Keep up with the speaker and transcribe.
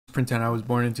Pretend I was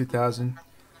born in 2000.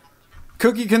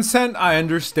 Cookie consent, I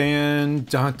understand.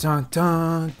 Dun dun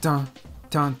dun dun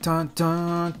dun dun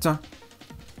dun dun.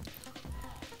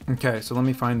 Okay, so let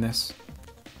me find this.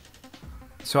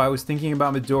 So I was thinking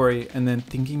about Midori, and then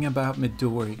thinking about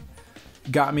Midori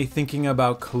got me thinking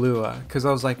about Kahlua, because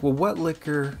I was like, well, what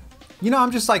liquor? You know,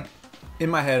 I'm just like, in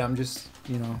my head, I'm just,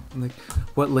 you know, I'm like,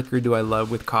 what liquor do I love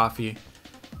with coffee?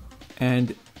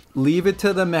 And leave it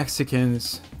to the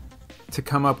Mexicans to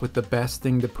come up with the best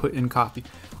thing to put in coffee.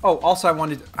 Oh, also I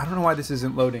don't know why this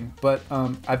isn't loading, but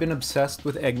I've been obsessed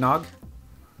with eggnog.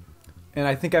 And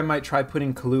I think I might try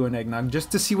putting Kahlua in eggnog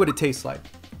just to see what it tastes like.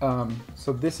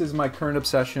 So this is my current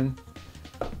obsession,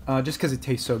 just because it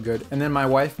tastes so good. And then my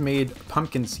wife made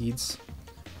pumpkin seeds.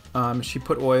 She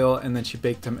put oil and then she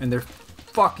baked them, and they're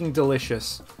fucking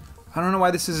delicious. I don't know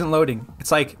why this isn't loading.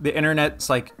 It's like the internet's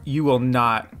like, you will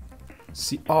not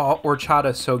see. Oh,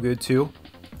 horchata is so good too.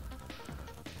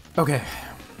 Okay.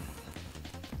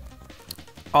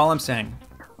 All I'm saying,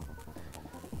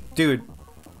 dude,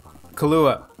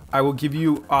 Kahlua, I will give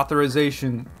you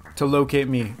authorization to locate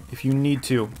me if you need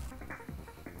to.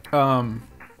 I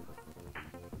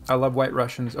love White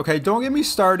Russians. Okay, don't get me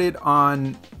started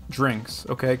on drinks,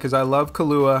 okay? Because I love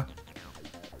Kahlua.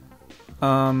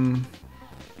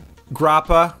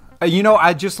 Grappa. You know,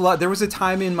 I just love... There was a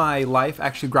time in my life...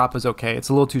 Actually, grappa's okay. It's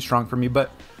a little too strong for me,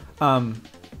 but...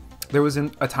 there was a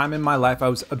time in my life I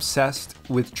was obsessed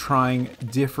with trying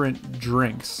different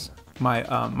drinks. My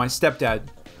stepdad,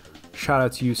 shout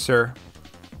out to you, sir.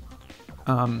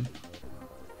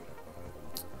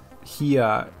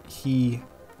 He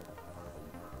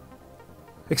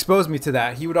exposed me to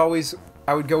that. He would always,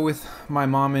 I would go with my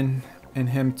mom and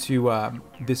him to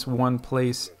this one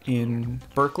place in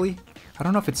Berkeley. I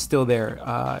don't know if it's still there.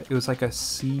 It was like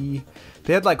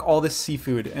they had like all this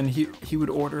seafood, and he would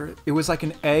order, it was like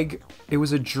an egg, it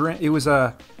was a drink, it was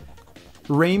a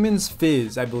Raymond's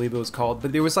Fizz, I believe it was called,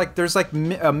 but it was like, there's like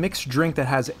a mixed drink that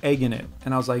has egg in it,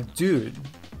 and I was like, dude,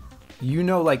 you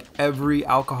know, like every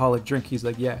alcoholic drink? He's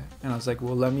like, yeah. And I was like,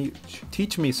 well, let me,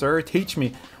 teach me, sir, teach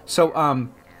me. So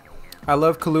I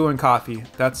love Kahlua and coffee.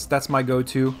 That's my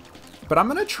go-to, but I'm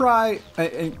gonna try,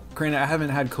 and granted, I haven't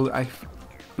had Kahlua.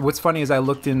 What's funny is I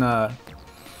looked in our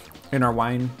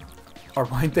wine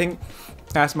thing.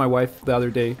 I asked my wife the other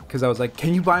day, because I was like,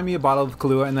 can you buy me a bottle of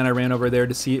Kahlua? And then I ran over there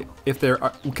to see if there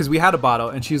are, because we had a bottle,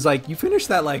 and she's like, you finished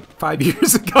that like 5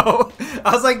 years ago.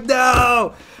 I was like,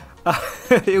 no.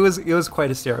 It was quite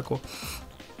hysterical.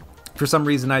 For some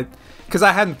reason, because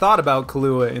I hadn't thought about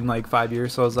Kahlua in like 5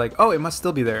 years, so I was like, oh, it must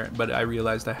still be there. But I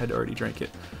realized I had already drank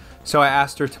it. So I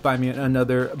asked her to buy me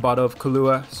another bottle of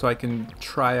Kahlua so I can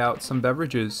try out some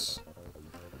beverages.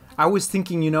 I was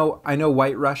thinking, you know, I know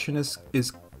White Russian is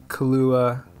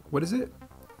Kahlua. What is it?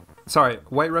 Sorry,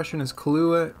 White Russian is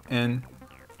Kahlua and...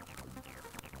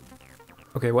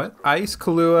 Okay, what? Ice,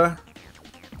 Kahlua,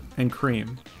 and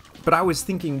cream. But I was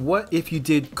thinking, what if you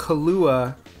did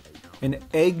Kahlua and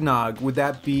eggnog? Would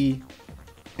that be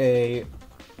a...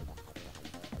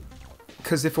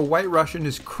 Because if a White Russian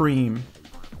is cream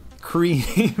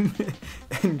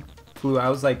and Kahlua, I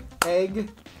was like, egg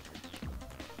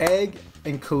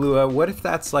and Kahlua. What if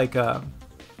that's like a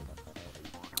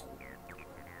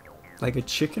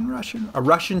chicken Russian? A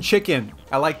Russian chicken.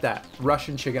 I like that.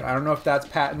 Russian chicken. I don't know if that's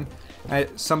patent.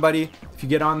 Somebody, if you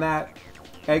get on that,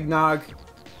 eggnog,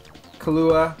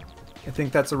 Kahlua, I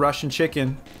think that's a Russian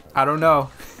chicken. I don't know.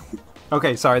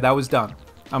 Okay, sorry, that was dumb.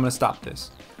 I'm gonna stop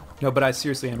this. No, but I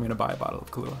seriously am gonna buy a bottle of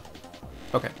Kahlua.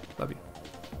 Okay, love you.